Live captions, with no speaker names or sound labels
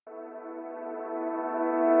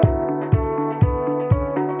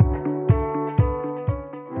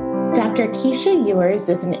Dr. Keesha Ewers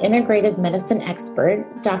is an integrative medicine expert,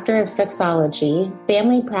 doctor of sexology,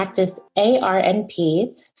 family practice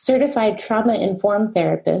ARNP, certified trauma-informed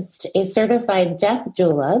therapist, a certified death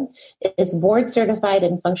doula, is board certified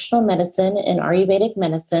in functional medicine and Ayurvedic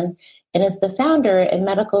medicine, and is the founder and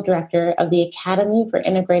medical director of the Academy for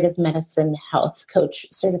Integrative Medicine Health Coach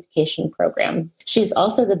Certification Program. She's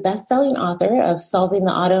also the best-selling author of Solving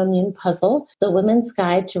the Autoimmune Puzzle, The Women's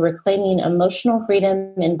Guide to Reclaiming Emotional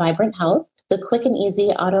Freedom and Vibrant Health, the Quick and Easy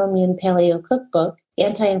Autoimmune Paleo Cookbook,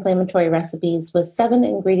 Anti-Inflammatory Recipes with 7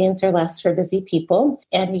 Ingredients or Less for Busy People,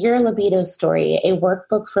 and Your Libido Story, a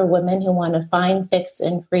workbook for women who want to find, fix,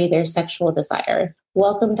 and free their sexual desire.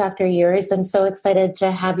 Welcome, Dr. Ewers. I'm so excited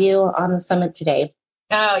to have you on the summit today.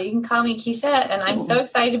 Oh, you can call me Keesha, and I'm so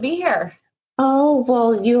excited to be here. Oh,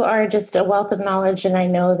 well, you are just a wealth of knowledge, and I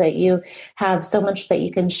know that you have so much that you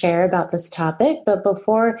can share about this topic. But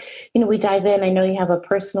before, we dive in, I know you have a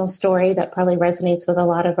personal story that probably resonates with a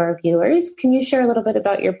lot of our viewers. Can you share a little bit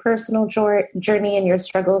about your personal journey and your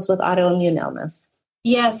struggles with autoimmune illness?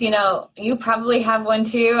 Yes, you probably have one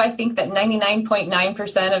too. I think that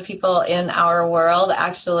 99.9% of people in our world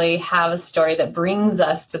actually have a story that brings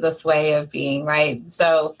us to this way of being, right?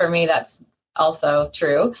 So for me, that's also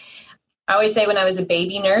true. I always say when I was a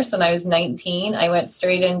baby nurse, when I was 19, I went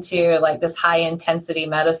straight into like this high intensity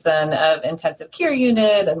medicine of intensive care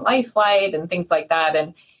unit and life flight and things like that.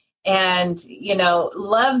 And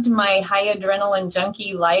loved my high adrenaline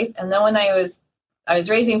junkie life. And then when I was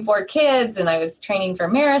raising 4 kids and I was training for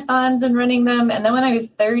marathons and running them. And then when I was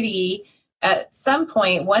 30, at some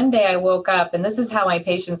point, one day I woke up, and this is how my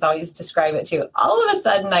patients always describe it too. All of a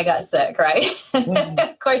sudden I got sick, right? Mm-hmm.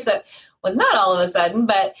 Of course, it was not all of a sudden,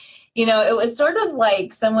 but it was sort of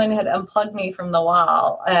like someone had unplugged me from the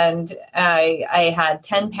wall, and I had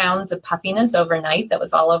 10 pounds of puffiness overnight that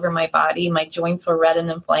was all over my body. My joints were red and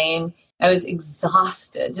inflamed. I was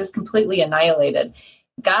exhausted, just completely annihilated.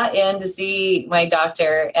 Got in to see my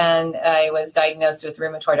doctor, and I was diagnosed with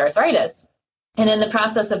rheumatoid arthritis. And in the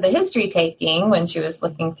process of the history taking, when she was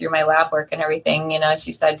looking through my lab work and everything,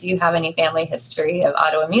 she said, "Do you have any family history of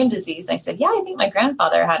autoimmune disease?" And I said, "Yeah, I think my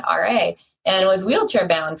grandfather had RA and was wheelchair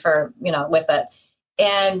bound for, with it."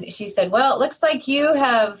 And she said, "Well, it looks like you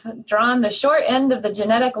have drawn the short end of the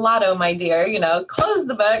genetic lotto, my dear. Close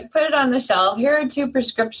the book, put it on the shelf. Here are 2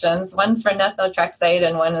 prescriptions. One's for methotrexate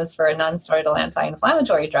and one is for a non-steroidal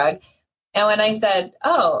anti-inflammatory drug." And when I said,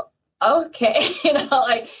 "Oh, okay,"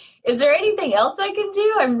 is there anything else I can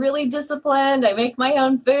do? I'm really disciplined. I make my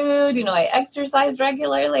own food. I exercise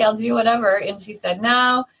regularly. I'll do whatever. And she said,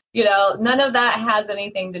 "No, none of that has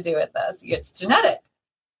anything to do with this. It's genetic."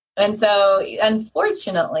 And so,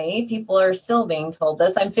 unfortunately, people are still being told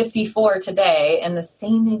this. I'm 54 today, and the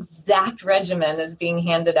same exact regimen is being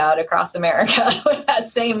handed out across America with that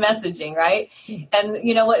same messaging, right? And,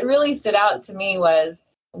 what really stood out to me was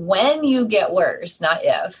when you get worse, not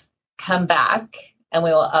if, come back and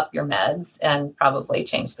we will up your meds and probably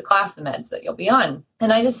change the class of meds that you'll be on.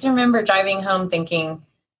 And I just remember driving home thinking,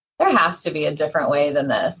 there has to be a different way than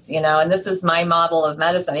this, and this is my model of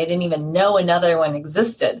medicine. I didn't even know another one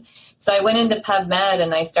existed. So I went into PubMed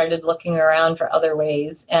and I started looking around for other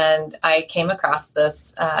ways. And I came across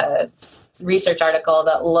this research article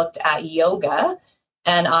that looked at yoga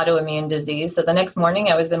and autoimmune disease. So the next morning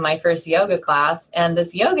I was in my first yoga class, and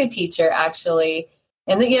this yoga teacher actually,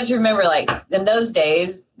 and then you have to remember, like in those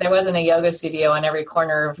days, there wasn't a yoga studio on every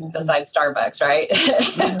corner besides Starbucks, right?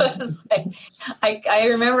 It was like, I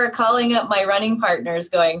remember calling up my running partners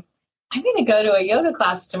going, "I'm going to go to a yoga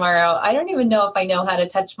class tomorrow. I don't even know if I know how to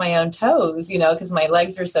touch my own toes, because my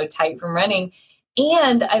legs were so tight from running.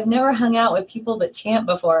 And I've never hung out with people that chant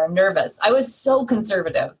before. I'm nervous." I was so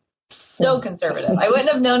conservative. I wouldn't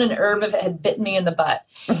have known an herb if it had bitten me in the butt.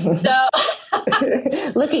 So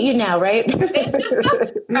look at you now, right? It's just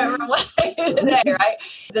so today, right?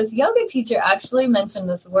 This yoga teacher actually mentioned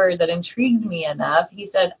this word that intrigued me enough. He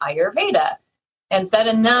said Ayurveda, and said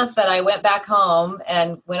enough that I went back home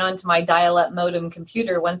and went onto my dial-up modem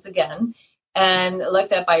computer once again and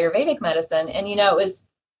looked up Ayurvedic medicine. And, it was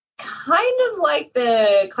kind of like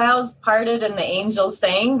the clouds parted and the angels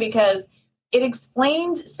sang, because it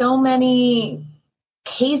explained so many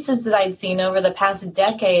cases that I'd seen over the past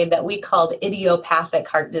decade that we called idiopathic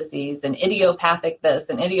heart disease and idiopathic this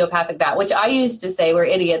and idiopathic that, which I used to say we're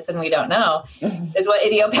idiots and we don't know is what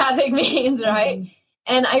idiopathic means, right? Mm-hmm.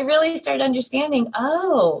 And I really started understanding,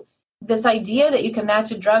 this idea that you can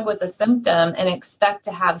match a drug with a symptom and expect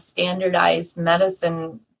to have standardized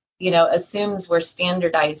medicine, assumes we're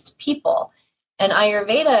standardized people. And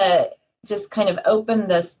Ayurveda just kind of opened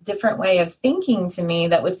this different way of thinking to me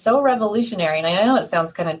that was so revolutionary. And I know it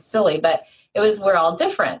sounds kind of silly, but we're all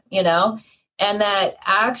different, and that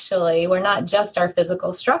actually we're not just our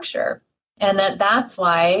physical structure. And that's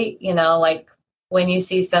why, like when you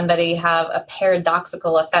see somebody have a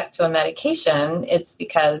paradoxical effect to a medication, it's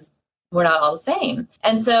because we're not all the same.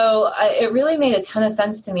 And so it really made a ton of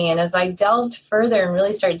sense to me. And as I delved further and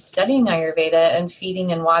really started studying Ayurveda and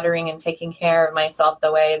feeding and watering and taking care of myself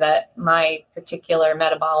the way that my particular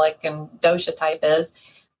metabolic and dosha type is,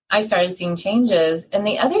 I started seeing changes. And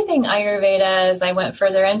the other thing Ayurveda, as I went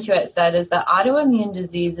further into it, said is that autoimmune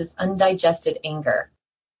disease is undigested anger.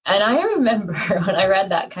 And I remember when I read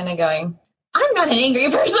that kind of going, I'm not an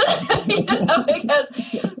angry person, because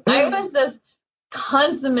I was this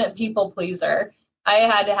consummate people pleaser. I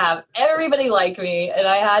had to have everybody like me, and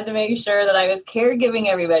I had to make sure that I was caregiving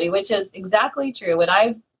everybody, which is exactly true. What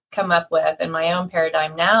I've come up with in my own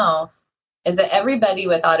paradigm now is that everybody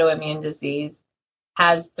with autoimmune disease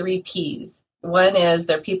has 3 Ps. One is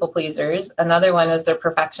they're people pleasers. Another one is they're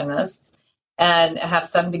perfectionists and have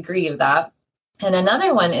some degree of that. And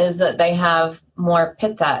another one is that they have more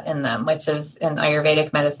pitta in them, which is in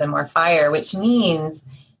Ayurvedic medicine, more fire, which means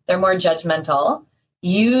they're more judgmental,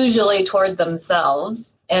 usually toward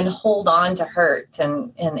themselves, and hold on to hurt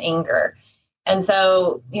and anger. And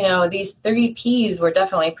so, these 3 Ps were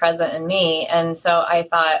definitely present in me. And so I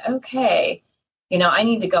thought, okay, I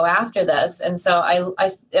need to go after this. And so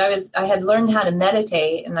I had learned how to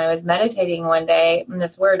meditate, and I was meditating one day, and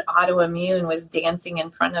this word autoimmune was dancing in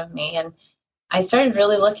front of me. And I started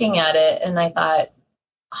really looking at it, and I thought,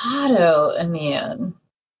 autoimmune,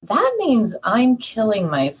 that means I'm killing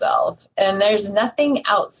myself, and there's nothing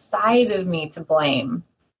outside of me to blame,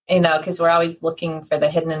 because we're always looking for the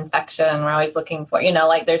hidden infection. We're always looking for,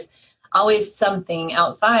 there's always something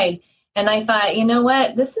outside. And I thought, you know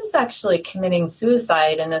what, this is actually committing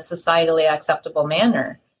suicide in a societally acceptable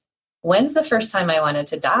manner. When's the first time I wanted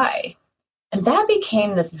to die? And that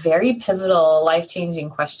became this very pivotal, life-changing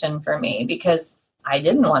question for me, because I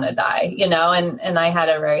didn't want to die, and I had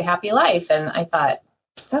a very happy life. And I thought,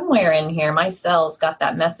 somewhere in here, my cells got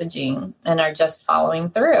that messaging and are just following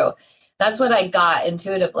through. That's what I got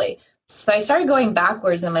intuitively. So I started going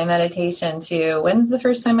backwards in my meditation to, when's the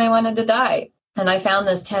first time I wanted to die? And I found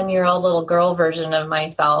this 10-year-old little girl version of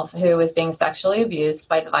myself who was being sexually abused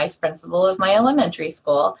by the vice principal of my elementary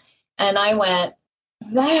school. And I went,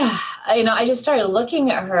 I just started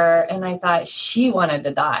looking at her, and I thought she wanted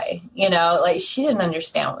to die, she didn't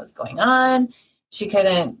understand what was going on. She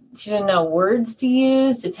didn't know words to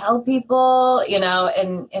use to tell people,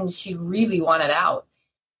 and she really wanted out.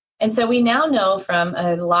 And so we now know from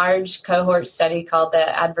a large cohort study called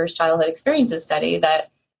the Adverse Childhood Experiences Study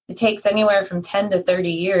that it takes anywhere from 10 to 30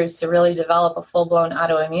 years to really develop a full-blown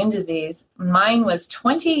autoimmune disease. Mine was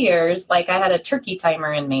 20 years, like I had a turkey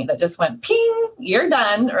timer in me that just went, ping, you're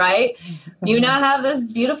done, right? You now have this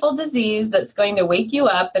beautiful disease that's going to wake you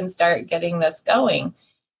up and start getting this going.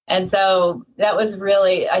 And so that was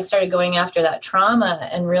really, I started going after that trauma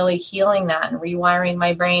and really healing that and rewiring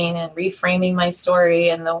my brain and reframing my story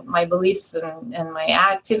and my beliefs and my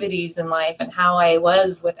activities in life and how I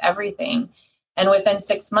was with everything. And within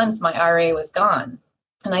 6 months, my RA was gone,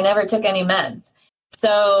 and I never took any meds.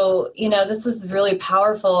 So, this was really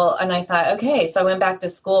powerful. And I thought, okay, so I went back to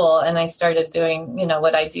school and I started doing,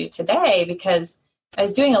 what I do today, because I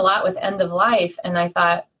was doing a lot with end of life. And I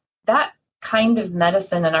thought that kind of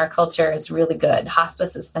medicine in our culture is really good.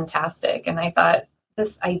 Hospice is fantastic. And I thought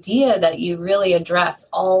this idea that you really address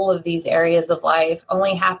all of these areas of life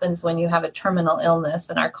only happens when you have a terminal illness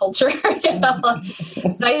in our culture.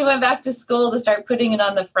 So I went back to school to start putting it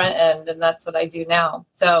on the front end, and that's what I do now.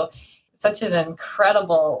 So such an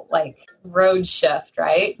incredible road shift,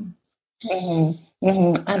 right? Mm-hmm.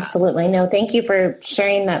 Mm-hmm. Absolutely. No, thank you for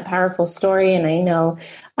sharing that powerful story. And I know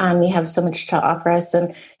you have so much to offer us.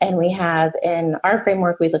 And we have in our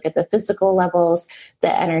framework, we look at the physical levels,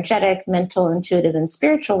 the energetic, mental, intuitive, and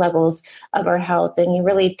spiritual levels of our health. And you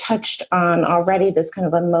really touched on already this kind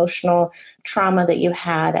of emotional trauma that you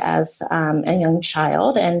had as a young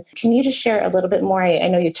child. And can you just share a little bit more? I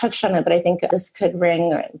know you touched on it, but I think this could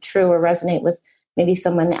ring true or resonate with maybe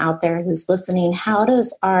someone out there who's listening. How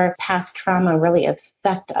does our past trauma really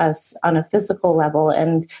affect us on a physical level,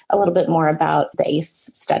 and a little bit more about the ACE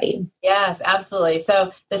study? Yes, absolutely.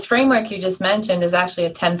 So this framework you just mentioned is actually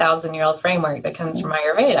a 10,000-year-old framework that comes from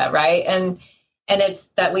Ayurveda, right? And it's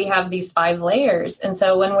that we have these 5 layers. And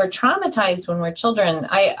so when we're traumatized, when we're children,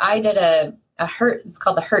 I did a HURT, it's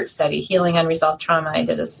called the HURT study, Healing Unresolved Trauma. I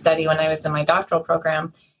did a study when I was in my doctoral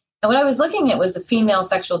program. And what I was looking at was the female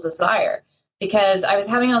sexual desire. because I was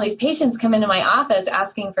having all these patients come into my office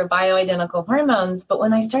asking for bioidentical hormones. But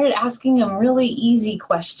when I started asking them really easy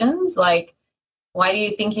questions, like, why do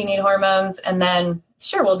you think you need hormones? And then,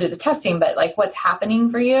 sure, we'll do the testing, but like, what's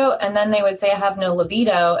happening for you? And then they would say, I have no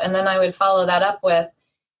libido. And then I would follow that up with,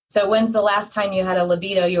 so when's the last time you had a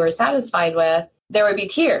libido you were satisfied with? There would be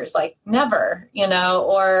tears, like never,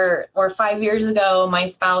 or 5 years ago, my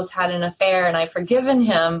spouse had an affair and I've forgiven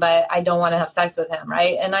him, but I don't want to have sex with him,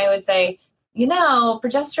 right? And I would say,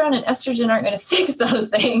 progesterone and estrogen aren't going to fix those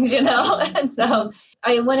things, And so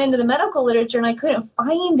I went into the medical literature and I couldn't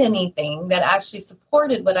find anything that actually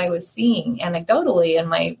supported what I was seeing anecdotally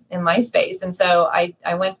in my space. And so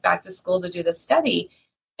I went back to school to do the study.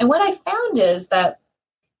 And what I found is that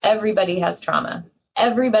everybody has trauma.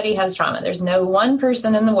 Everybody has trauma. There's no one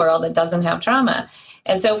person in the world that doesn't have trauma.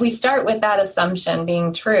 And so if we start with that assumption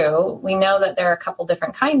being true, we know that there are a couple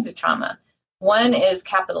different kinds of trauma. One is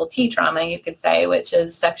capital T trauma, you could say, which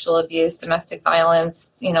is sexual abuse, domestic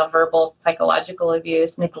violence, verbal, psychological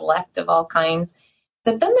abuse, neglect of all kinds.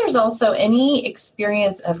 But then there's also any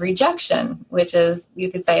experience of rejection, which is,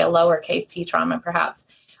 you could say, a lowercase t trauma, perhaps,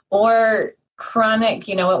 or chronic,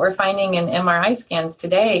 what we're finding in MRI scans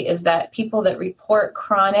today is that people that report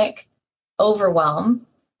chronic overwhelm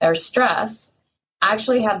or stress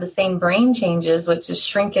actually have the same brain changes, which is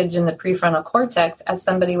shrinkage in the prefrontal cortex, as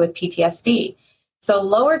somebody with PTSD. So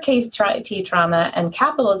lowercase t trauma and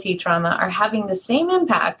capital T trauma are having the same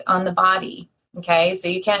impact on the body. Okay. So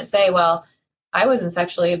you can't say, well, I wasn't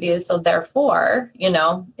sexually abused, so therefore,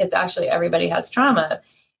 it's actually everybody has trauma.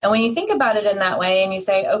 And when you think about it in that way and you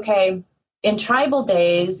say, okay, in tribal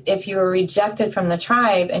days, if you were rejected from the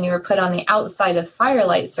tribe and you were put on the outside of the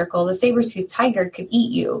firelight circle, the saber-toothed tiger could eat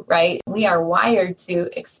you, right? We are wired to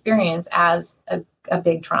experience as a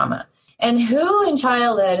big trauma. And who in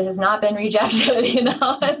childhood has not been rejected,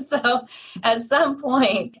 And so at some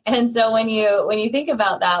point, and so when you think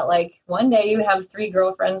about that, like one day you have 3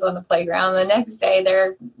 girlfriends on the playground, the next day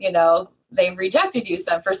they're, they've rejected you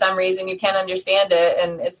for some reason, you can't understand it,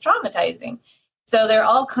 and it's traumatizing. So there are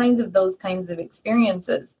all kinds of those kinds of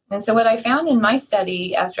experiences. And so what I found in my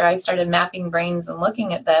study after I started mapping brains and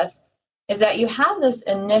looking at this is that you have this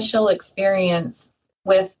initial experience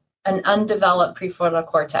with an undeveloped prefrontal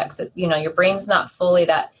cortex. Your brain's not fully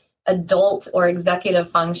that adult or executive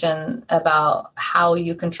function about how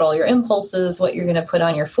you control your impulses, what you're going to put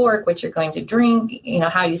on your fork, what you're going to drink,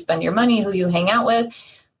 how you spend your money, who you hang out with.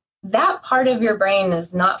 That part of your brain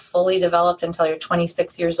is not fully developed until you're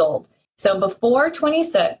 26 years old. So before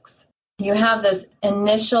 26, you have this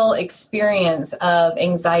initial experience of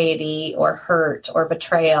anxiety or hurt or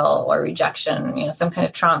betrayal or rejection, some kind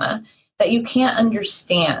of trauma that you can't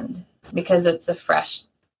understand because it's a fresh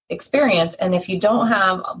experience. And if you don't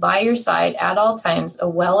have by your side at all times a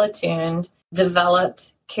well-attuned,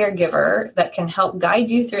 developed caregiver that can help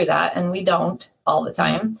guide you through that, and we don't all the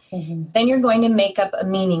time, then you're going to make up a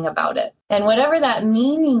meaning about it. And whatever that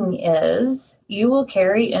meaning is, you will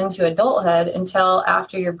carry into adulthood until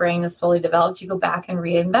after your brain is fully developed, you go back and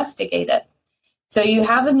reinvestigate it. So you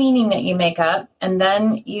have a meaning that you make up, and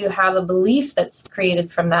then you have a belief that's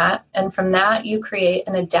created from that. And from that, you create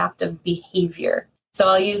an adaptive behavior. So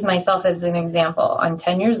I'll use myself as an example. I'm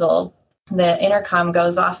 10 years old. The intercom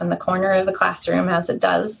goes off in the corner of the classroom, as it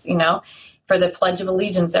does, for the Pledge of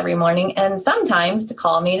Allegiance every morning, and sometimes to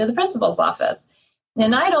call me to the principal's office.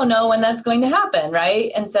 And I don't know when that's going to happen,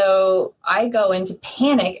 right? And so I go into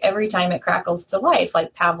panic every time it crackles to life,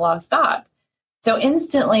 like Pavlov's dog. So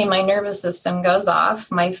instantly my nervous system goes off,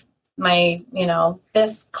 my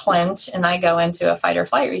fists clench, and I go into a fight or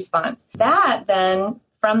flight response. That then,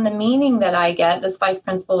 from the meaning that I get, this vice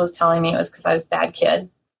principal was telling me it was because I was a bad kid,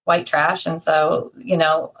 white trash. And so,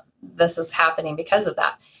 this is happening because of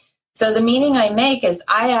that. So the meaning I make is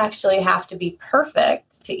I actually have to be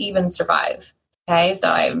perfect to even survive. Okay. So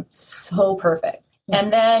I'm so perfect.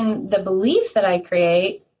 And then the belief that I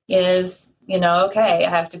create is, okay, I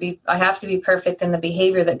have to be perfect. And the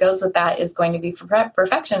behavior that goes with that is going to be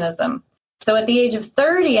perfectionism. So at the age of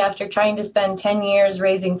 30, after trying to spend 10 years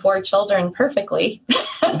raising 4 children perfectly,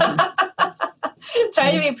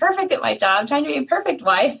 trying to be perfect at my job, trying to be a perfect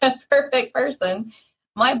wife, a perfect person,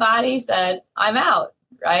 my body said, I'm out,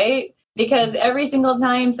 right? Because every single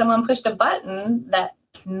time someone pushed a button that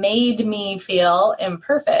made me feel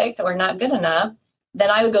imperfect or not good enough,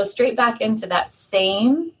 then I would go straight back into that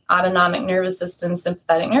same autonomic nervous system,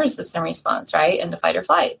 sympathetic nervous system response, right? Into fight or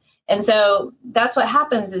flight. And so that's what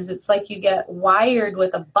happens is it's like you get wired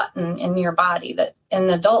with a button in your body that in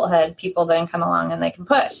adulthood, people then come along and they can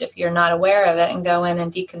push if you're not aware of it and go in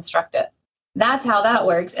and deconstruct it. That's how that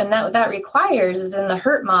works. And that requires is in the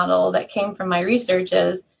hurt model that came from my research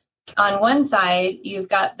is on one side, you've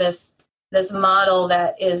got this model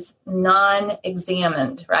that is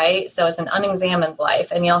non-examined, right? So it's an unexamined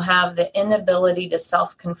life, and you'll have the inability to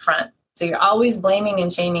self-confront. So you're always blaming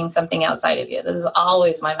and shaming something outside of you. This is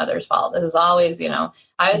always my mother's fault. This is always,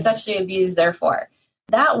 I was sexually abused, therefore.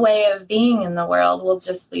 That way of being in the world will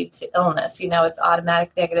just lead to illness. It's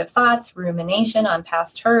automatic negative thoughts, rumination on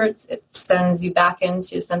past hurts. It sends you back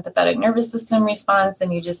into sympathetic nervous system response,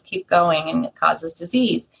 and you just keep going, and it causes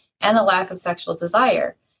disease and a lack of sexual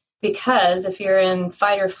desire. Because if you're in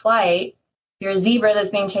fight or flight, you're a zebra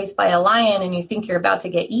that's being chased by a lion and you think you're about to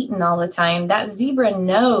get eaten all the time, that zebra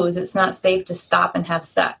knows it's not safe to stop and have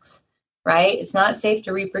sex, right? It's not safe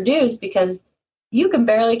to reproduce because you can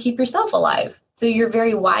barely keep yourself alive. So you're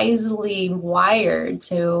very wisely wired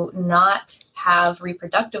to not have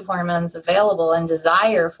reproductive hormones available and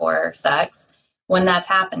desire for sex when that's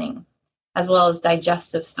happening, as well as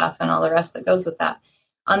digestive stuff and all the rest that goes with that.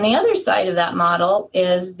 On the other side of that model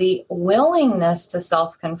is the willingness to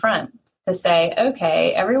self-confront, to say,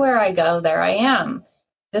 okay, everywhere I go, there I am.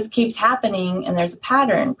 This keeps happening and there's a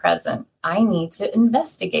pattern present. I need to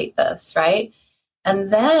investigate this, right?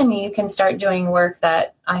 And then you can start doing work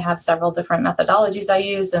that I have several different methodologies I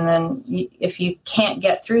use. And then if you can't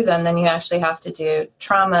get through them, then you actually have to do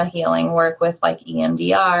trauma healing work with like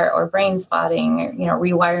EMDR or brain spotting or,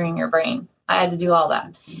 rewiring your brain. I had to do all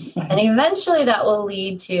that. And eventually that will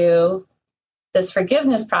lead to this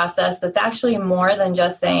forgiveness process that's actually more than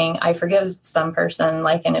just saying, I forgive some person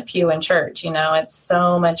like in a pew in church. It's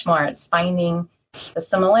so much more. It's finding the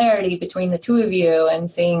similarity between the two of you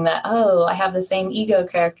and seeing that, oh, I have the same ego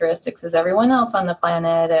characteristics as everyone else on the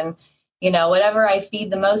planet. And, whatever I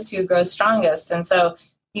feed the most to grows strongest. And so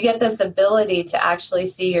you get this ability to actually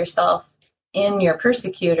see yourself in your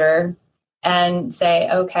persecutor and say,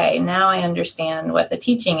 okay, now I understand what the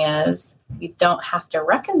teaching is. You don't have to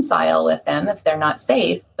reconcile with them if they're not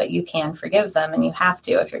safe, but you can forgive them, and you have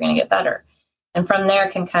to if you're going to get better. And from there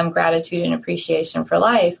can come gratitude and appreciation for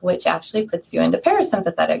life, which actually puts you into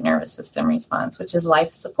parasympathetic nervous system response, which is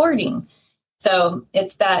life supporting. So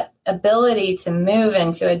it's that ability to move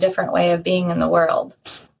into a different way of being in the world,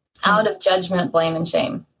 out of judgment, blame, and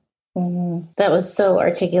shame. That was so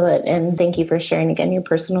articulate. And thank you for sharing again your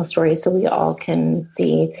personal story so we all can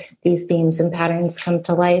see these themes and patterns come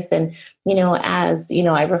to life. And, as,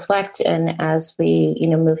 I reflect and as we,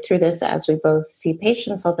 move through this, as we both see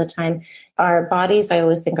patients all the time, our bodies, I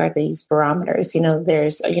always think, are these barometers.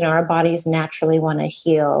 There's, our bodies naturally want to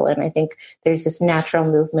heal. And I think there's this natural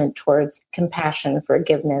movement towards compassion,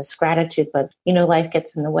 forgiveness, gratitude, but, life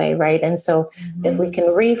gets in the way, right? And so if we can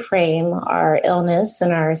reframe our illness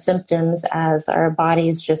and our symptoms as our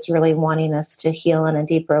bodies just really wanting us to heal on a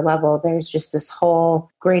deeper level, there's just this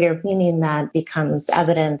whole greater meaning that becomes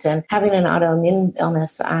evident. And having an autoimmune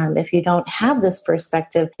illness, if you don't have this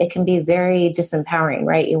perspective, it can be very disempowering,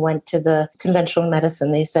 right? You went to the conventional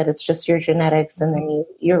medicine, they said it's just your genetics, and then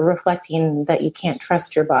you're reflecting that you can't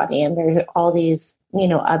trust your body, and there's all these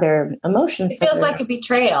other emotions. It feels like a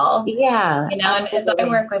betrayal. Yeah. And as I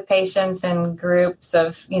work with patients in groups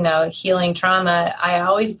of, healing trauma, I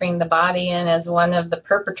always bring the body in as one of the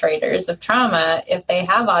perpetrators of trauma. If they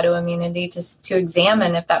have autoimmunity, just to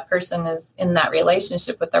examine if that person is in that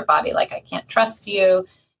relationship with their body. Like, I can't trust you.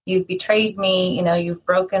 You've betrayed me. You've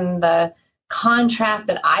broken the contract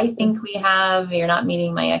that I think we have. You're not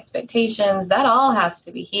meeting my expectations. That all has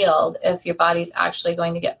to be healed if your body's actually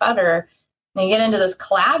going to get better. And you get into this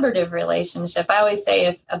collaborative relationship. I always say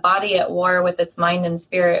if a body at war with its mind and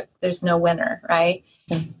spirit, there's no winner, right?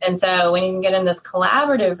 Mm-hmm. And so when you can get in this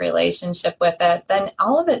collaborative relationship with it, then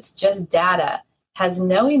all of it's just data, has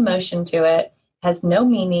no emotion to it, has no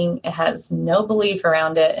meaning, it has no belief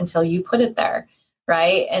around it until you put it there,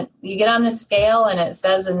 right? And you get on the scale and it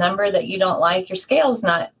says a number that you don't like, your scale's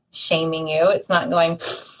not shaming you. It's not going,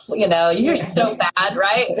 you're so bad,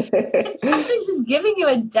 right? It's actually just giving you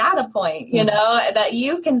a data point, that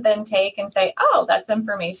you can then take and say, oh, that's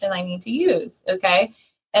information I need to use. Okay.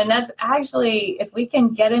 And that's actually, if we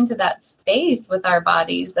can get into that space with our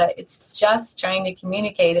bodies, that it's just trying to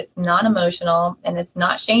communicate, it's non-emotional and it's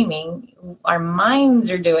not shaming. Our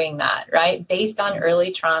minds are doing that, right? Based on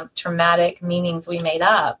early traumatic meanings we made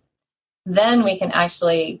up, then we can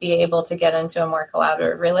actually be able to get into a more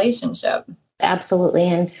collaborative relationship. Absolutely.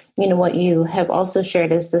 And, what you have also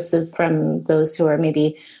shared is this is from those who are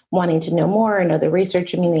maybe wanting to know more or know the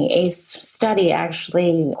research. I mean, the ACE study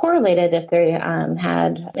actually correlated if they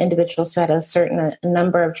had individuals who had a certain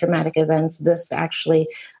number of traumatic events. This actually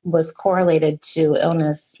was correlated to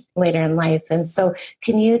illness later in life. And so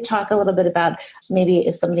can you talk a little bit about maybe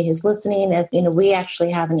as somebody who's listening, if, we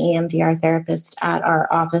actually have an EMDR therapist at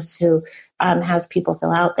our office who has people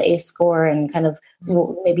fill out the ACE score and kind of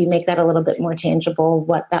maybe make that a little bit more tangible,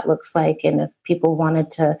 what that looks like, and if people wanted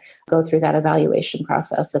to go through that evaluation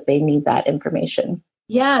process, if they need that information.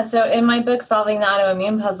 Yeah. So in my book, Solving the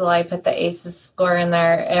Autoimmune Puzzle, I put the ACEs score in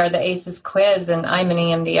there, or the ACEs quiz, and I'm an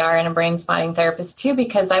EMDR and a brain spotting therapist too,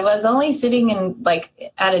 because I was only sitting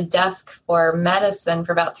at a desk for medicine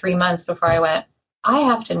for about 3 months before I went, I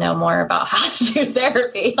have to know more about how to do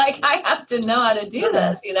therapy. I have to know how to do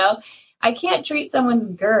this, I can't treat someone's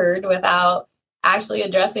GERD without actually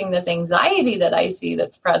addressing this anxiety that I see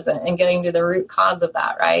that's present and getting to the root cause of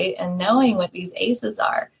that, right? And knowing what these ACEs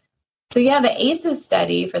are. So yeah, the ACEs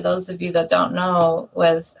study, for those of you that don't know,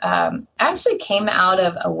 was actually came out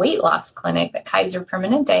of a weight loss clinic that Kaiser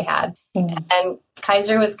Permanente had. Mm-hmm. And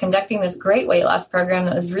Kaiser was conducting this great weight loss program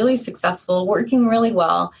that was really successful, working really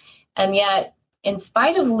well. And yet, in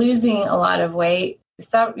spite of losing a lot of weight,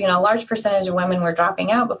 a large percentage of women were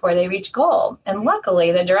dropping out before they reached goal. And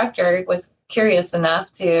luckily, the director was curious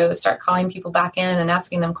enough to start calling people back in and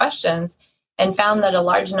asking them questions, and found that a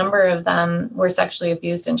large number of them were sexually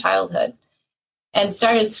abused in childhood, and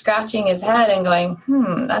started scratching his head and going,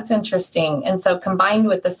 that's interesting. And so combined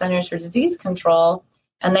with the Centers for Disease Control,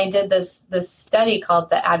 and they did this study called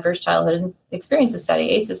the Adverse Childhood Experiences Study,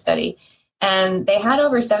 ACEs study, and they had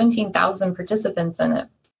over 17,000 participants in it.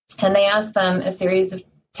 And they asked them a series of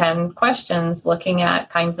 10 questions looking at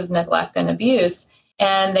kinds of neglect and abuse.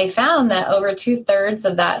 And they found that over 2/3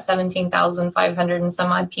 of that 17,500 and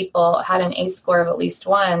some odd people had an ACE score of at least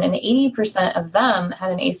 1, and 80% of them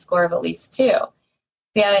had an ACE score of at least 2. If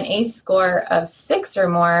you have an ACE score of 6 or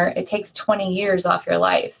more, it takes 20 years off your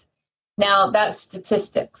life. Now, that's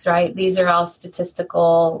statistics, right? These are all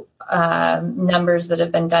statistical numbers that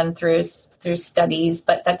have been done through studies,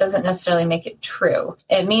 but that doesn't necessarily make it true.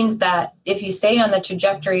 It means that if you stay on the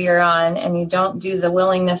trajectory you're on and you don't do the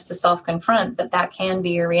willingness to self-confront, that can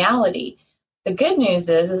be your reality. The good news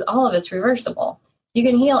is all of it's reversible. You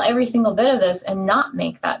can heal every single bit of this and not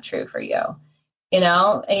make that true for you.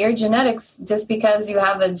 Your genetics, just because you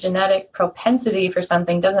have a genetic propensity for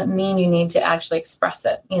something doesn't mean you need to actually express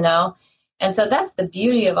it, And so that's the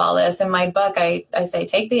beauty of all this. In my book, I say,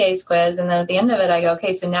 take the ACE quiz. And then at the end of it, I go,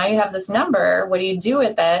 okay, so now you have this number. What do you do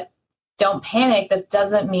with it? Don't panic. That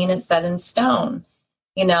doesn't mean it's set in stone.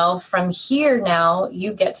 From here now,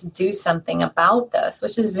 you get to do something about this,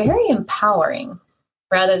 which is very empowering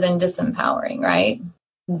rather than disempowering, right?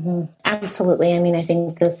 Mm-hmm. Absolutely. I mean, I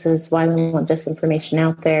think this is why we want disinformation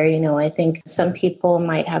out there. I think some people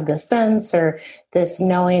might have this sense or this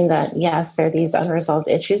knowing that, yes, there are these unresolved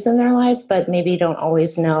issues in their life, but maybe don't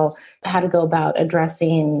always know how to go about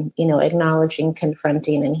addressing, acknowledging,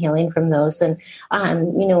 confronting, and healing from those. And, I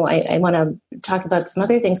want to talk about some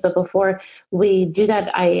other things, but before we do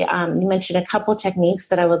that, you mentioned a couple techniques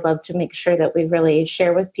that I would love to make sure that we really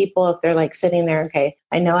share with people if they're sitting there, okay,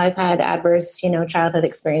 I know I've had adverse, childhood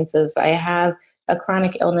experiences. I have a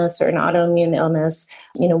chronic illness or an autoimmune illness.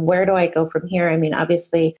 Where do I go from here? I mean,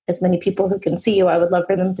 obviously, as many people who can see you, I would love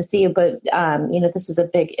for them to see you, but, this is a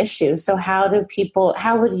big issue. So what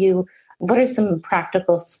are some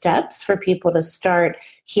practical steps for people to start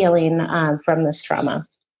healing from this trauma?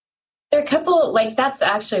 There are a couple, that's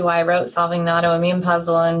actually why I wrote Solving the Autoimmune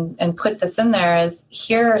Puzzle and put this in there, is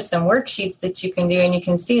here are some worksheets that you can do, and you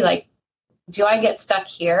can see, do I get stuck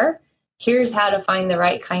here? Here's how to find the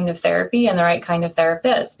right kind of therapy and the right kind of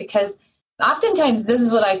therapist. Because oftentimes, this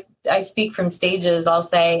is what I speak from stages. I'll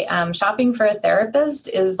say, shopping for a therapist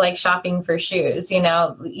is like shopping for shoes. You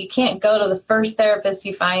can't go to the first therapist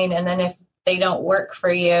you find, and then if they don't work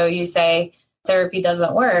for you, you say therapy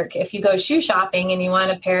doesn't work. If you go shoe shopping and you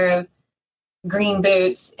want a pair of green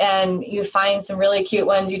boots and you find some really cute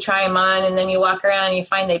ones, you try them on, and then you walk around and you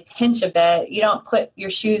find they pinch a bit, you don't put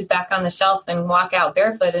your shoes back on the shelf and walk out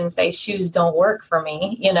barefoot and say, shoes don't work for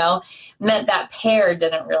me, meant that pair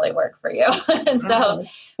didn't really work for you. And so,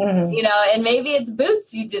 and maybe it's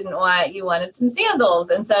boots you didn't want, you wanted some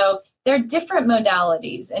sandals. And so there are different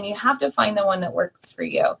modalities, and you have to find the one that works for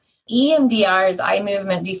you. EMDR is eye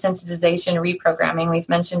movement desensitization reprogramming. We've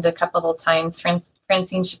mentioned a couple of times.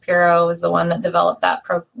 Francine Shapiro was the one that developed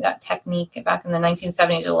that technique back in the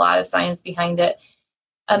 1970s. A lot of science behind it.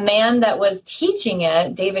 A man that was teaching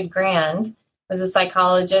it, David Grand, was a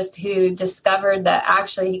psychologist who discovered that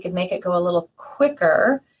actually he could make it go a little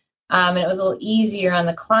quicker. And it was a little easier on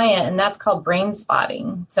the client. And that's called brain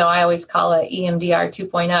spotting. So I always call it EMDR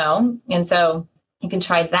 2.0. And so you can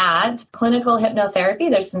try that. Clinical hypnotherapy,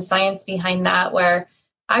 there's some science behind that where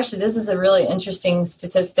actually this is a really interesting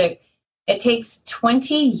statistic. It takes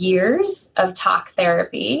 20 years of talk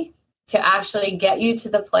therapy to actually get you to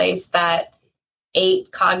the place that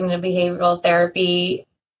 8 cognitive behavioral therapy,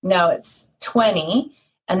 no, it's 20,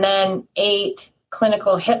 and then 8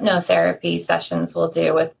 clinical hypnotherapy sessions will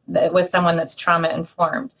do with someone that's trauma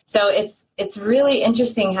informed. So it's really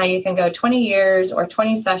interesting how you can go 20 years or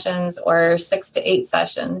 20 sessions or 6 to 8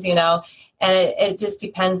 sessions, and it just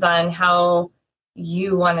depends on how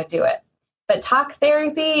you want to do it. But talk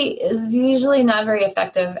therapy is usually not very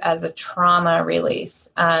effective as a trauma release.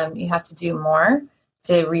 You have to do more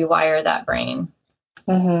to rewire that brain.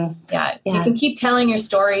 Mm-hmm. Yeah, you can keep telling your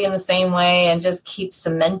story in the same way and just keep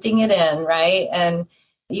cementing it in, right? And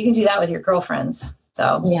you can do that with your girlfriends.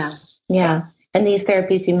 So yeah. And these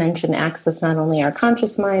therapies you mentioned access not only our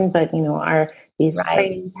conscious mind, but our these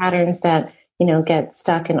brain patterns that get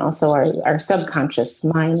stuck, and also our subconscious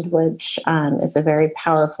mind, which is a very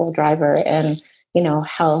powerful driver in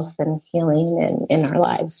health and healing in our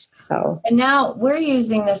lives. So, and now we're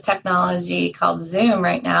using this technology called Zoom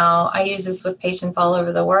right now. I use this with patients all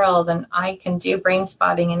over the world, and I can do brain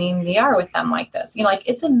spotting and EMDR with them like this.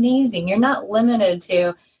 It's amazing. You're not limited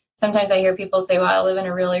to. Sometimes I hear people say, "Well, I live in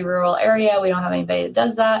a really rural area. We don't have anybody that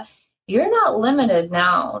does that." You're not limited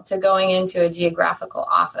now to going into a geographical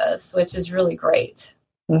office, which is really great.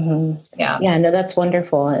 Mm-hmm. Yeah, no, that's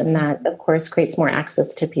wonderful, and that of course creates more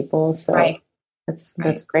access to people. So. Right.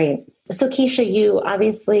 That's great. So Keesha, you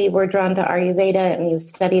obviously were drawn to Ayurveda and you've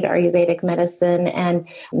studied Ayurvedic medicine. And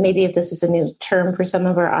maybe if this is a new term for some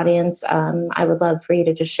of our audience, I would love for you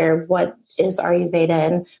to just share what is Ayurveda.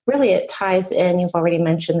 And really it ties in, you've already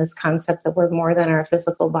mentioned this concept that we're more than our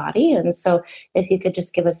physical body. And so if you could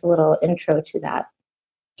just give us a little intro to that.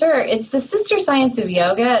 Sure. It's the sister science of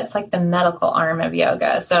yoga. It's like the medical arm of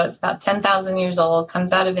yoga. So it's about 10,000 years old,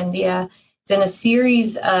 comes out of India. It's in a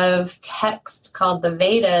series of texts called the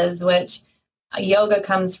Vedas, which yoga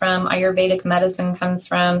comes from, Ayurvedic medicine comes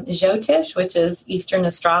from, Jyotish, which is Eastern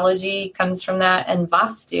astrology, comes from that, and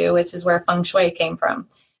Vastu, which is where feng shui came from.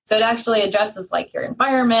 So it actually addresses like your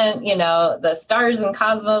environment, the stars and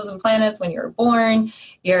cosmos and planets when you were born,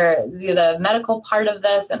 the medical part of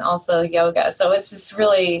this, and also yoga. So it's just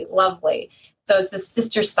really lovely. So it's the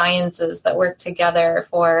sister sciences that work together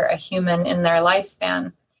for a human in their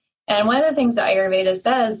lifespan. And one of the things that Ayurveda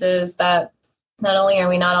says is that not only are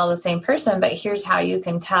we not all the same person, but here's how you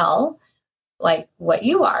can tell like what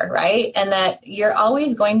you are, right? And that you're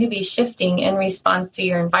always going to be shifting in response to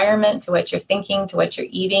your environment, to what you're thinking, to what you're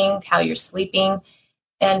eating, to how you're sleeping.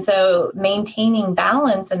 And so maintaining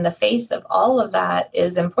balance in the face of all of that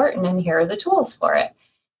is important. And here are the tools for it.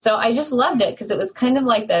 So I just loved it because it was kind of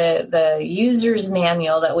like the user's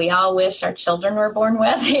manual that we all wish our children were born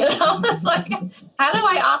with. It's like, how do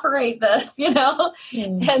I operate this?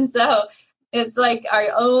 And so it's like our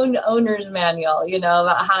own owner's manual,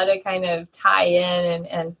 about how to kind of tie in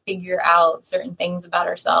and figure out certain things about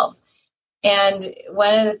ourselves. And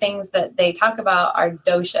one of the things that they talk about are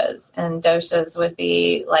doshas, and doshas would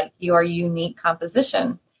be like your unique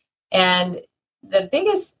composition. And the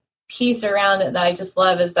biggest piece around it that I just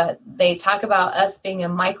love is that they talk about us being a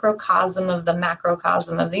microcosm of the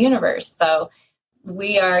macrocosm of the universe. So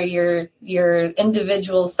we are your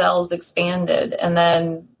individual cells expanded, and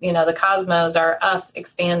then the cosmos are us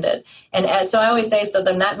expanded. And so I always say, so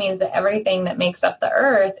then that means that everything that makes up the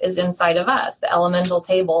earth is inside of us. The elemental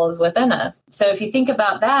table is within us. So if you think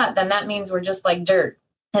about that, then that means we're just like dirt.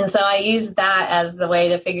 And so I use that as the way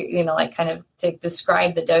to figure, like kind of to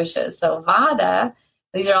describe the doshas. So Vata,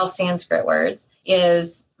 these are all Sanskrit words,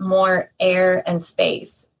 is more air and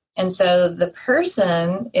space. And so the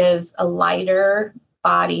person is a lighter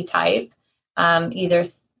body type, either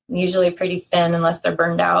usually pretty thin unless they're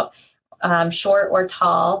burned out, short or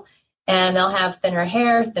tall, and they'll have thinner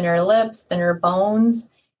hair, thinner lips, thinner bones,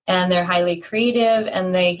 and they're highly creative,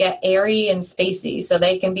 and they get airy and spacey. So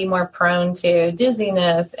they can be more prone to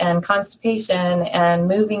dizziness and constipation and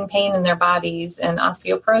moving pain in their bodies and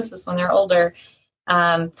osteoporosis when they're older,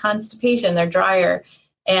 constipation, they're drier,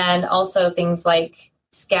 and also things like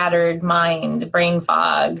scattered mind, brain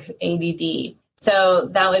fog, ADD. So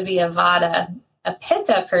that would be a Vata. A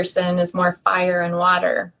Pitta person is more fire and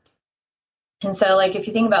water. And so like if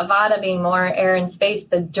you think about Vata being more air and space,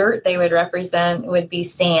 the dirt they would represent would be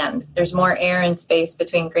sand. There's more air and space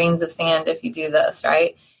between grains of sand if you do this,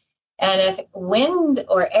 right? And if wind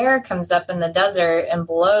or air comes up in the desert and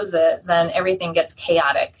blows it, then everything gets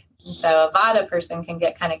chaotic. And so a Vata person can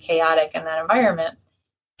get kind of chaotic in that environment.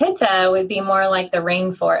 Pitta would be more like the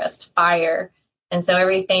rainforest, fire. And so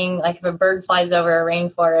everything, like if a bird flies over a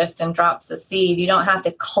rainforest and drops a seed, you don't have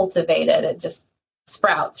to cultivate it. It just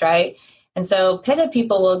sprouts, right? And so Pitta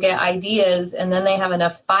people will get ideas and then they have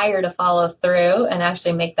enough fire to follow through and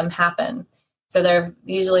actually make them happen. So they're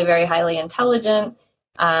usually very highly intelligent,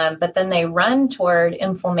 but then they run toward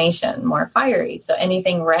inflammation, more fiery. So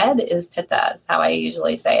anything red is Pitta, is how I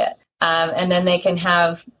usually say it. And then they can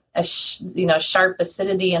have sharp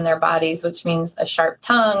acidity in their bodies, which means a sharp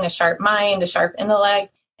tongue, a sharp mind, a sharp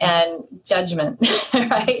intellect, and judgment,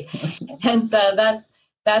 right? And so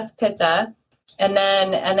that's Pitta. And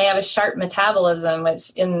they have a sharp metabolism,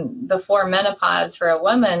 which before menopause for a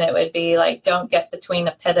woman, it would be like, don't get between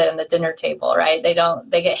a Pitta and the dinner table, right? They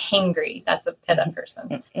get hangry. That's a Pitta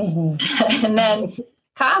person. Mm-hmm. And then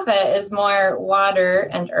Kapha is more water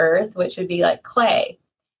and earth, which would be like clay.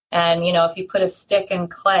 And, if you put a stick in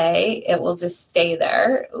clay, it will just stay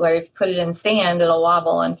there. Where if you put it in sand, it'll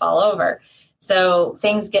wobble and fall over. So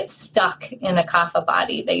things get stuck in a Kapha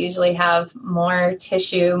body. They usually have more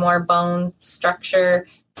tissue, more bone structure,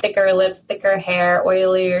 thicker lips, thicker hair,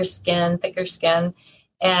 oilier skin, thicker skin.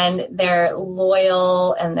 And they're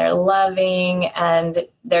loyal and they're loving. And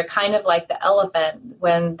they're kind of like the elephant.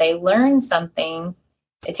 When they learn something,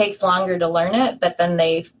 it takes longer to learn it, but then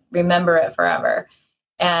they remember it forever.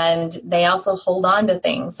 And they also hold on to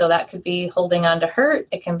things. So that could be holding on to hurt.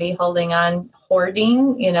 It can be holding on,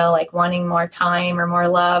 hoarding, like wanting more time or more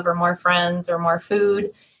love or more friends or more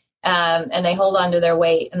food. And they hold on to their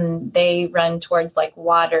weight and they run towards like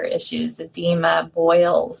water issues, edema,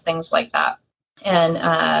 boils, things like that.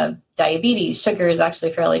 And diabetes, sugar is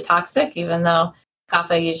actually fairly toxic, even though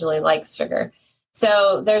Kapha usually likes sugar.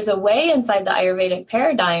 So there's a way inside the Ayurvedic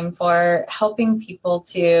paradigm for helping people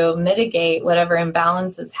to mitigate whatever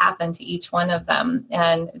imbalances happen to each one of them.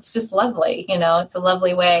 And it's just lovely, it's a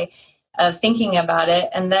lovely way of thinking about it.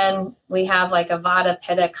 And then we have like a Vata,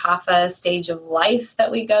 Pitta, Kapha stage of life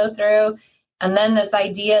that we go through. And then this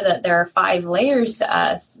idea that there are 5 layers to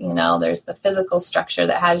us, there's the physical structure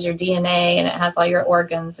that has your DNA and it has all your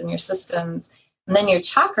organs and your systems. And then your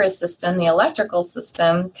chakra system, the electrical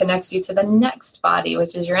system, connects you to the next body,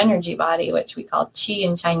 which is your energy body, which we call chi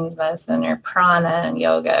in Chinese medicine, or prana in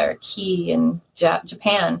yoga, or ki in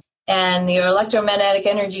Japan. And your electromagnetic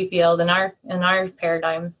energy field in our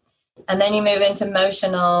paradigm. And then you move into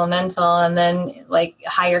emotional, mental, and then like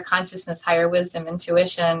higher consciousness, higher wisdom,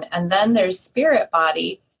 intuition. And then there's spirit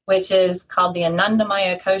body, which is called the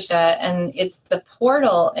Anandamaya Kosha. And it's the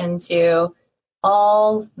portal into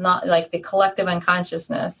all, not like the collective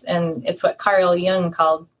unconsciousness. And it's what Carl Jung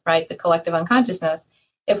called, right, the collective unconsciousness.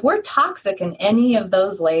 If we're toxic in any of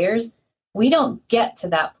those layers, we don't get to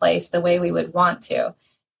that place the way we would want to.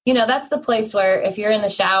 That's the place where if you're in the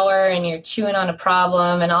shower and you're chewing on a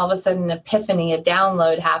problem and all of a sudden an epiphany, a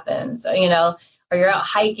download happens, or you're out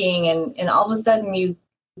hiking and all of a sudden you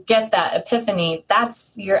get that epiphany,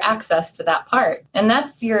 that's your access to that part. And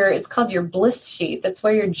it's called your bliss sheath. That's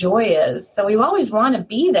where your joy is. So we always want to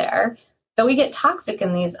be there, but we get toxic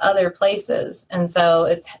in these other places. And so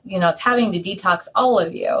it's having to detox all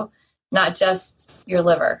of you, not just your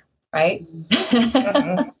liver. Right?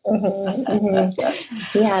 Mm-hmm, mm-hmm,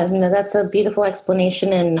 mm-hmm. Yeah, that's a beautiful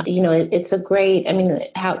explanation. And, it's a great,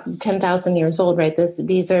 how 10,000 years old, right?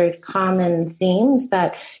 These are common themes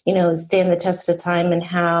that, stand the test of time, and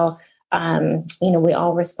how, we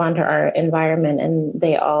all respond to our environment, and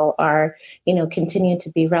they all are, continue to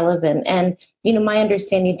be relevant. And, my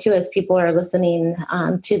understanding too, as people are listening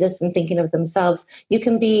to this and thinking of themselves, you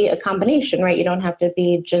can be a combination, right? You don't have to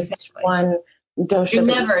be just exactly. One dosha. You're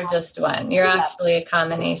never just one. You're actually a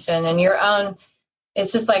combination, and your own.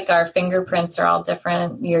 It's just like our fingerprints are all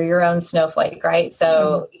different. You're your own snowflake, right?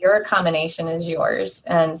 So your combination is yours.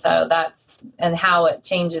 And so and how it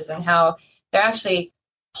changes, and how they're actually,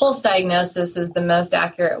 pulse diagnosis is the most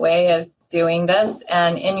accurate way of doing this.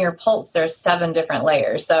 And in your pulse, there's 7 different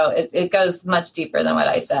layers. So it goes much deeper than what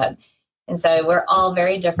I said. And so we're all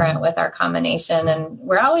very different with our combination. And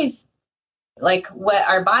we're always, like, what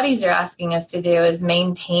our bodies are asking us to do is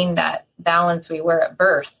maintain that balance we were at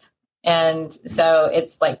birth. And so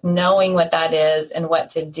it's like knowing what that is and what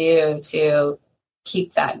to do to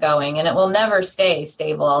keep that going. And it will never stay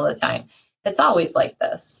stable all the time. It's always like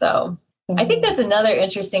this. So I think that's another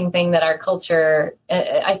interesting thing that our culture,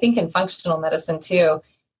 I think in functional medicine too,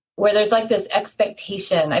 where there's like this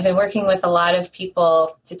expectation. I've been working with a lot of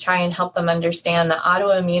people to try and help them understand that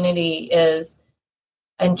autoimmunity is,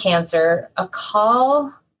 in cancer, a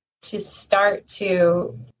call to start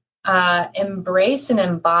to embrace and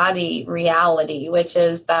embody reality, which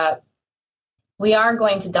is that we are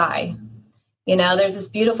going to die. There's this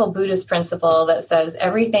beautiful Buddhist principle that says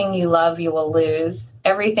everything you love, you will lose.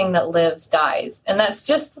 Everything that lives dies. And that's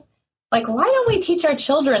just like, why don't we teach our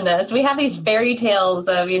children this? We have these fairy tales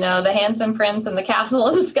of, the handsome prince and the castle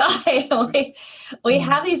in the sky. we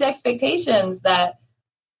have these expectations that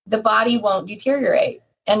the body won't deteriorate.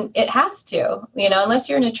 And it has to, unless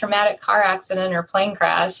you're in a traumatic car accident or plane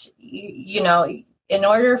crash, in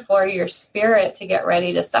order for your spirit to get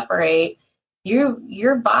ready to separate,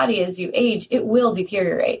 your body as you age, it will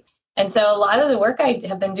deteriorate. And so a lot of the work I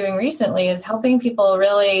have been doing recently is helping people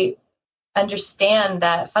really understand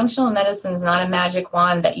that functional medicine is not a magic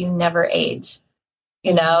wand, that you never age,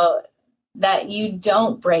 that you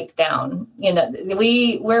don't break down.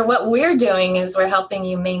 What we're doing is we're helping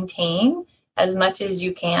you maintain as much as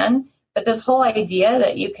you can. But this whole idea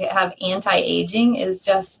that you could have anti-aging is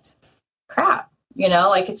just crap,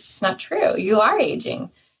 it's just not true. You are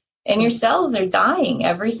aging and your cells are dying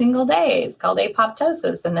every single day. It's called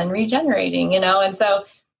apoptosis and then regenerating, and so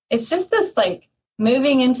it's just this like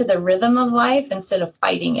moving into the rhythm of life instead of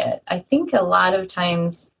fighting it. I think a lot of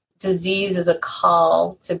times disease is a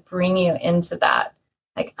call to bring you into that.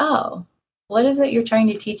 Like, oh, what is it you're trying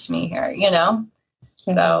to teach me here?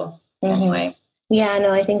 So anyway. Yeah,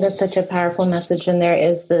 no, I think that's such a powerful message. And there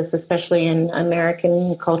is this, especially in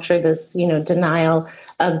American culture, this, denial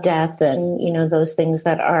of death and, those things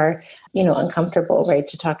that are, uncomfortable, right,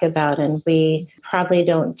 to talk about. And we probably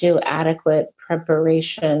don't do adequate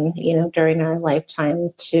preparation, during our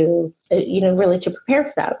lifetime to, really to prepare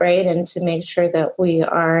for that, right. And to make sure that we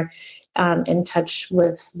are in touch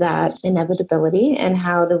with that inevitability, and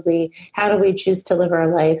how do we choose to live our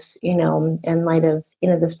life, in light of,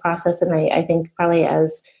 this process. And I think probably,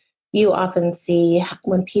 as you often see,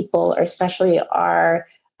 when people especially are,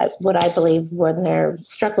 what I believe, when they're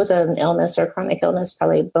struck with an illness or chronic illness,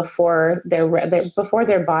 probably before their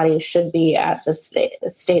body should be at the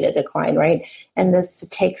state of decline, right? And this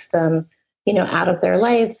takes them, out of their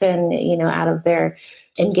life and, out of their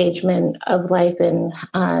engagement of life. And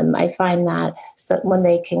I find that when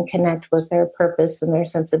they can connect with their purpose and their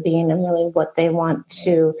sense of being and really what they want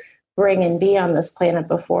to bring and be on this planet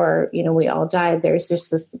before, we all die, there's just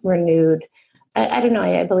this renewed, I don't know,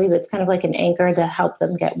 I believe it's kind of like an anchor to help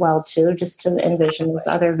them get well too, just to envision this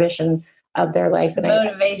other vision of their life. And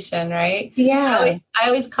motivation, right? Yeah. I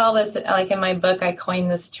always call this, like in my book, I coined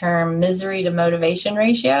this term misery to motivation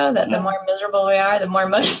ratio, that the more miserable we are, the more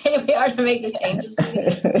motivated we are to make the changes.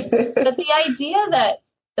 But the idea that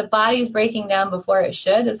the body is breaking down before it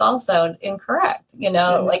should is also incorrect.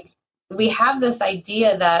 Like we have this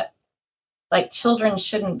idea that like children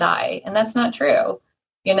shouldn't die, and that's not true.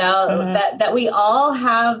 That we all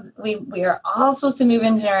have, we are all supposed to move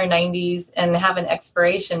into our 90s and have an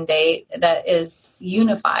expiration date that is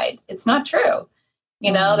unified. It's not true.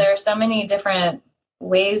 There are so many different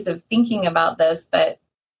ways of thinking about this, but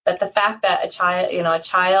the fact that a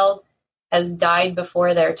child has died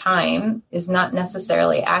before their time is not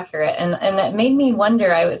necessarily accurate. And that made me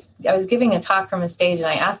wonder. I was giving a talk from a stage, and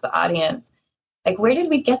I asked the audience, like, where did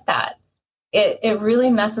we get that? It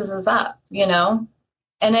really messes us up,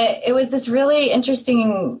 And it was this really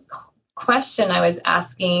interesting question I was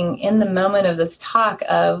asking in the moment of this talk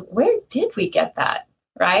of, where did we get that,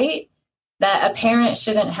 right? That a parent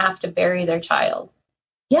shouldn't have to bury their child.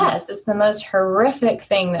 Yes, it's the most horrific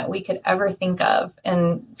thing that we could ever think of,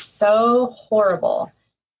 and so horrible.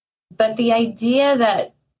 But the idea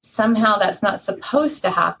that somehow that's not supposed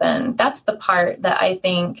to happen, that's the part that I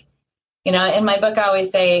think, in my book, I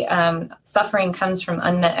always say suffering comes from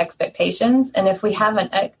unmet expectations. And if we have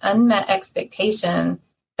an unmet expectation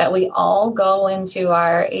that we all go into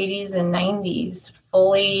our 80s and 90s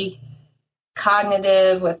fully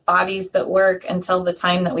cognitive with bodies that work until the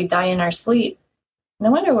time that we die in our sleep,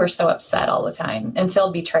 no wonder we're so upset all the time and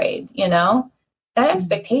feel betrayed, That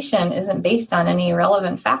expectation isn't based on any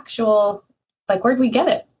relevant factual, like, where'd we get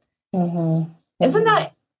it? Mm-hmm. Isn't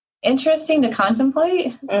that interesting to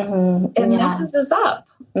contemplate? It messes us up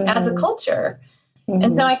as a culture.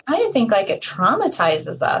 And so I kind of think like it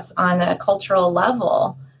traumatizes us on a cultural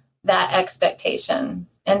level, that expectation.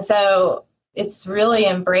 And so it's really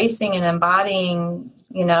embracing and embodying,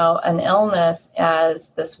 an illness as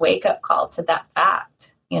this wake up call to that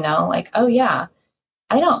fact, like, oh yeah,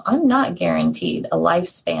 I'm not guaranteed a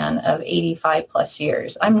lifespan of 85 plus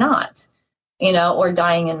years. I'm not, or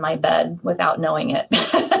dying in my bed without knowing it.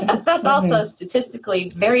 That's also statistically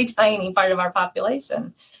very tiny part of our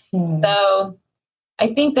population. So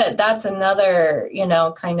I think that that's another,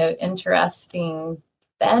 kind of interesting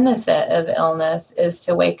benefit of illness is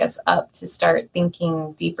to wake us up to start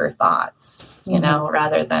thinking deeper thoughts,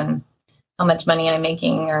 rather than how much money I'm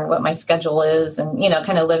making or what my schedule is, and,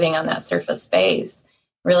 kind of living on that surface space,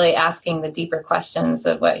 really asking the deeper questions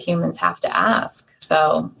of what humans have to ask.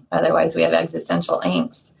 So otherwise we have existential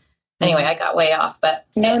angst. Anyway, I got way off, but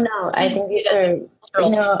no, I think these are,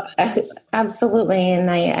 absolutely. And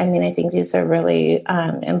I think these are really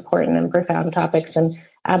important and profound topics, and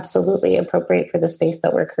absolutely appropriate for the space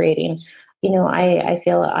that we're creating. I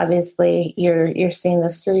feel obviously you're seeing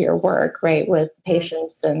this through your work, right, with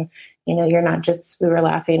patients, and, you're not just, we were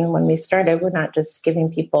laughing when we started, we're not just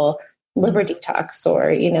giving people liver detox or,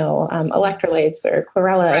 electrolytes or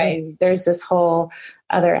chlorella. Right. I mean, there's this whole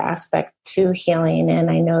other aspect to healing.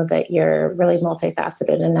 And I know that you're really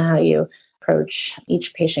multifaceted in how you approach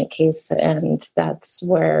each patient case. And that's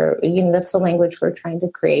where, that's the language we're trying to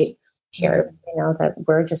create here, that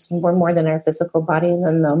we're more than our physical body. And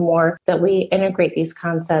then the more that we integrate these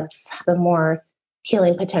concepts, the more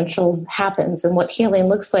healing potential happens. And what healing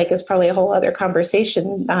looks like is probably a whole other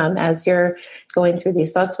conversation as you're going through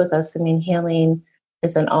these thoughts with us. I mean, healing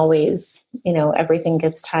isn't always, everything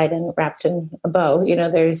gets tied and wrapped in a bow.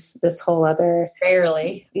 There's this whole other...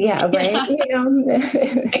 Rarely. Yeah, right.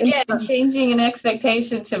 Again, changing an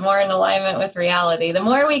expectation to more in alignment with reality. The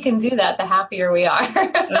more we can do that, the happier we are.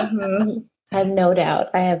 Mm-hmm. I have no doubt.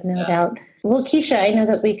 Well, Keesha, I know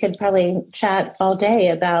that we could probably chat all day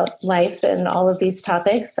about life and all of these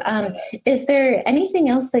topics. Is there anything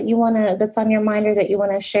else that that's on your mind, or that you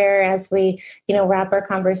want to share as we, wrap our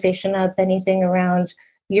conversation up? Anything around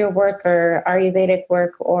your work or Ayurvedic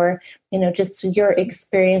work, or, just your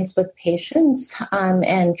experience with patients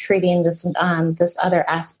and treating this other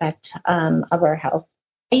aspect of our health?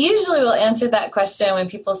 I usually will answer that question when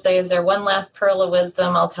people say, is there one last pearl of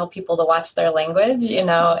wisdom? I'll tell people to watch their language,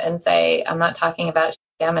 and say, I'm not talking about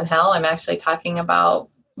sham and hell. I'm actually talking about,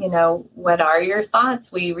 what are your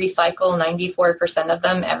thoughts? We recycle 94% of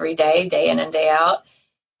them every day, day in and day out.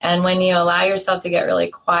 And when you allow yourself to get really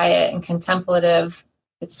quiet and contemplative,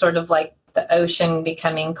 it's sort of like the ocean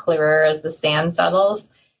becoming clearer as the sand settles.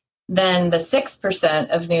 Then the 6%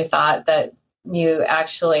 of new thought that you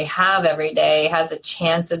actually have every day has a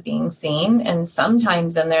chance of being seen. And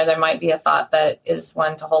sometimes in there might be a thought that is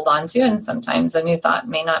one to hold on to. And sometimes a new thought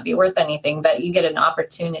may not be worth anything, but you get an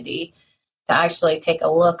opportunity to actually take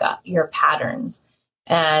a look at your patterns.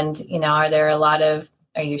 And, are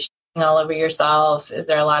you shitting all over yourself? Is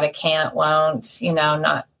there a lot of can't, won't,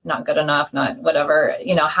 not good enough, not whatever,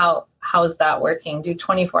 how is that working? Do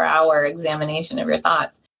 24-hour examination of your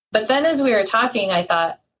thoughts. But then as we were talking, I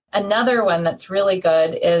thought, another one that's really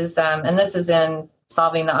good is, and this is in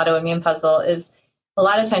solving the autoimmune puzzle, is a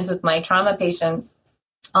lot of times with my trauma patients,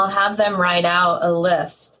 I'll have them write out a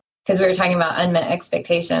list, because we were talking about unmet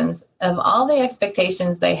expectations, of all the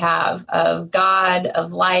expectations they have of God,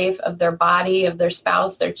 of life, of their body, of their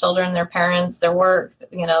spouse, their children, their parents, their work,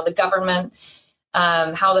 the government,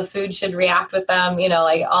 how the food should react with them,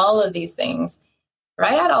 like all of these things.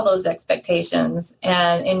 Write out all those expectations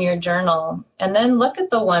and in your journal, and then look at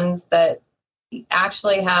the ones that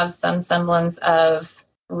actually have some semblance of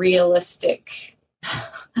realistic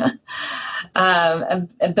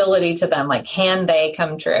ability to them. Like, can they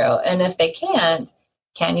come true? And if they can't,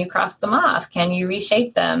 can you cross them off? Can you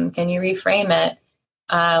reshape them? Can you reframe it?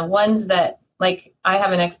 Ones that, like, I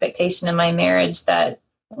have an expectation in my marriage that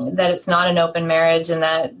it's not an open marriage and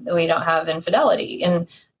that we don't have infidelity. And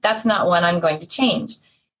that's not one I'm going to change.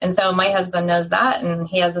 And so my husband knows that, and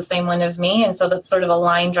he has the same one of me. And so that's sort of a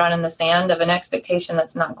line drawn in the sand of an expectation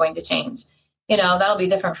that's not going to change. That'll be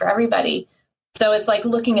different for everybody. So it's like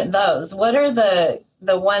looking at those. What are the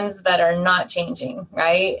ones that are not changing,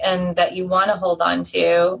 right? And that you want to hold on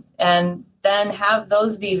to, and then have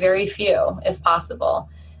those be very few if possible.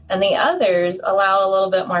 And the others allow a little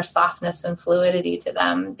bit more softness and fluidity to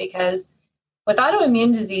them, because with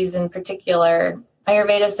autoimmune disease in particular,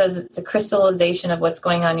 Ayurveda says it's a crystallization of what's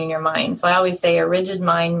going on in your mind. So I always say a rigid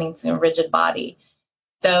mind makes a rigid body.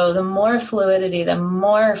 So the more fluidity, the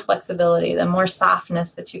more flexibility, the more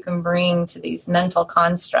softness that you can bring to these mental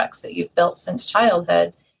constructs that you've built since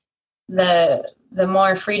childhood, the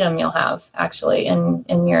more freedom you'll have actually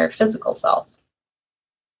in your physical self.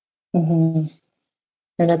 Mm-hmm.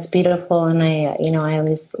 And that's beautiful. And I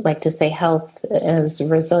always like to say health is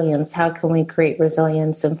resilience. How can we create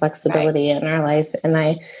resilience and flexibility in our life? And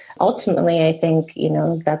I ultimately, I think,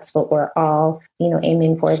 that's what we're all,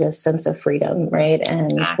 aiming for, this sense of freedom, right?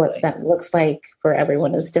 And Exactly. what that looks like for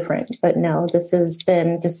everyone is different. But no, this has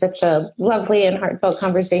been just such a lovely and heartfelt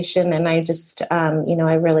conversation. And I just,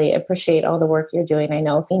 I really appreciate all the work you're doing. I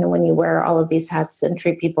know, when you wear all of these hats and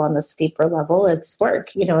treat people on this deeper level, it's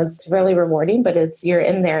work, it's really rewarding, but you're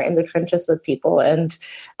in there in the trenches with people. And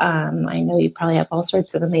I know you probably have all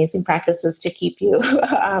sorts of amazing practices to keep you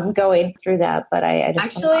going through that. But I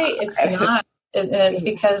just it's not. And it's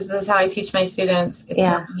because this is how I teach my students. It's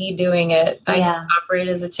not me doing it. I just operate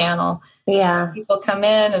as a channel. Yeah. People come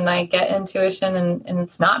in and I get intuition and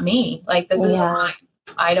it's not me. Like, this isn't mine.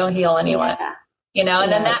 I don't heal anyone. And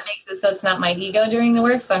then that makes it so it's not my ego doing the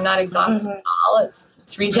work. So I'm not exhausted at all. It's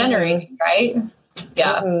regenerating, right?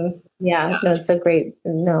 Yeah. Yeah, no, it's I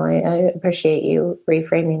appreciate you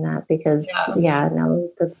reframing that, because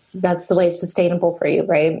that's the way it's sustainable for you,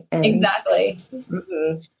 right? And, exactly.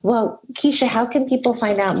 Well, Keesha, how can people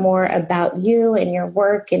find out more about you and your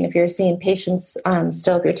work? And if you're seeing patients,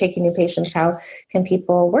 still, if you're taking new patients, how can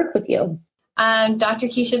people work with you?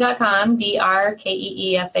 drkeesha.com,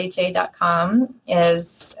 drkeesha.com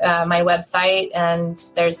is my website, and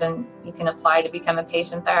you can apply to become a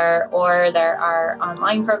patient there, or there are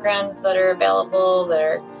online programs that are available.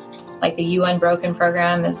 They're like the Unbroken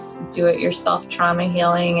program is do-it-yourself trauma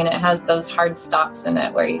healing, and it has those hard stops in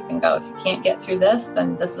it where you can go, if you can't get through this,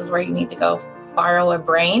 then this is where you need to go. Borrow a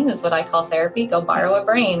brain is what I call therapy. Go borrow a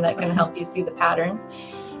brain that can help you see the patterns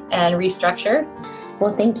and restructure.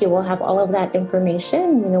 Well, thank you. We'll have all of that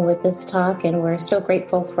information, with this talk, and we're so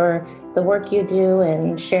grateful for the work you do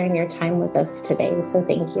and sharing your time with us today. So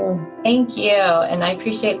thank you. Thank you. And I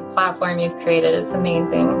appreciate the platform you've created. It's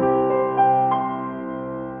amazing.